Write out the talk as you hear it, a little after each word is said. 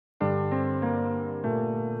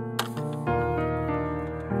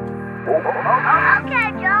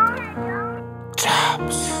Okay, Jones.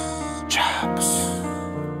 Chops.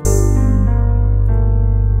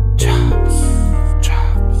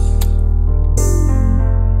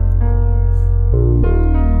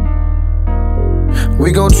 We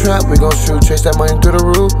gon' trap, we gon' shoot, chase that money through the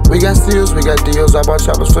roof. We got steals, we got deals, I bought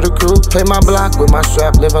choppers for the crew. Play my block with my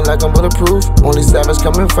strap, living like I'm bulletproof. Only savage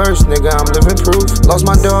coming first, nigga, I'm living proof. Lost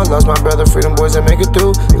my dog, lost my brother, freedom boys that make it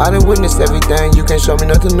through. I done witnessed everything, you can't show me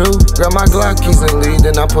nothing new. Grab my Glock, keys and lead,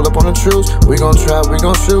 then I pull up on the truce. We gon' trap, we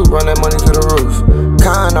gon' shoot, run that money through the roof.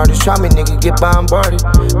 Kind artist, try me, nigga, get bombarded.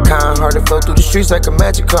 Kind hard to flow through the streets like a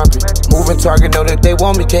magic carpet. Moving target, know that they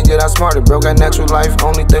want me, can't get outsmarted. Bro, got natural life,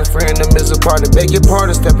 only thing freeing them is a part. Beg your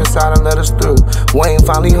pardon, step inside and let us through. Wayne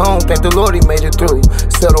finally home, thank the Lord he made it through.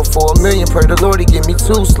 Settle for $1 million, pray the Lord he give me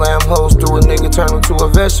 2. Slam hoes through a nigga, turn him to a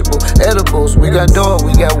vegetable. Edibles, we got dog,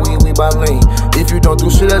 we got weed, we buy lean. If you don't do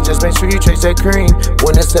shit up, just make sure you chase that cream.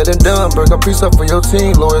 When it's said and done, break a piece up for your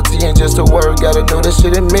team. Loyalty ain't just a word, gotta know this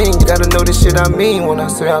shit it mean. Gotta know this shit I mean when I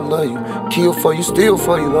say I love you. Kill for you, steal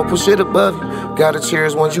for you, won't put shit above you. Gotta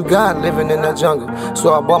cherish what you got, living in that jungle.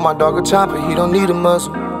 So I bought my dog a chopper, he don't need a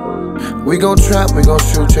muzzle. We gon' trap, we gon'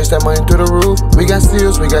 shoot, chase that money through the roof. We got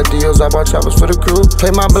steals, we got deals, I bought choppers for the crew. Play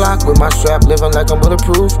my block with my strap, living like I'm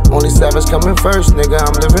bulletproof. Only savage coming first, nigga,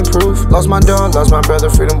 I'm living proof. Lost my dog, lost my brother,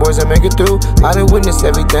 freedom boys that make it through. I done witnessed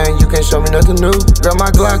everything, you can't show me nothing new. Grab my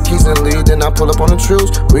Glock, keys and lead, then I pull up on the truce.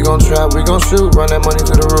 We gon' trap, we gon' shoot, run that money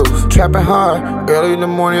through the roof. Trapping hard, early in the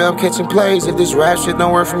morning I'm catching plays. If this rap shit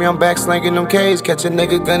don't work for me, I'm back slanging them K's. Catch a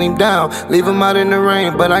nigga, gun him down, leave him out in the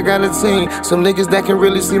rain. But I got a team, some niggas that can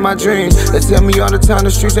really see my dreams. They tell me all the time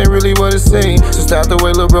the streets ain't really what it seems. So stop the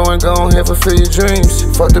way, little bro, and go on here fulfill your dreams.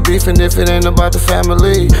 Fuck the beef, and if it ain't about the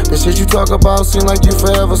family, the shit you talk about seem like you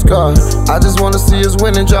forever scarred. I just wanna see us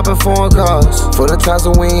winning, dropping foreign cars. For the times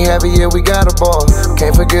when we ain't have it, yeah, we got a ball.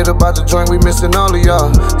 Can't forget about the joint, we missing all of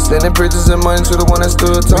y'all. Sending bridges and money to the one that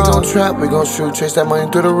stood tall. We gon' trap, we gon' shoot, chase that money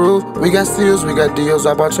through the roof. We got steals, we got deals,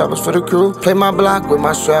 I bought choppers for the crew. Play my block with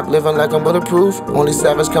my strap, living like I'm bulletproof. Only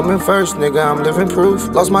savage coming first, nigga, I'm living proof.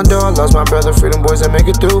 Lost my dog, lost my brother, freedom boys that make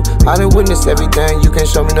it through. I done witnessed everything, you can't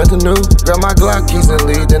show me nothing new. Grab my Glock, keys and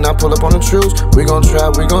lead, then I pull up on the truce. We gon'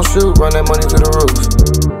 trap, we gon' shoot, run that money through the roof.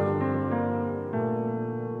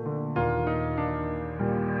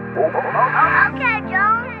 Okay, Jones.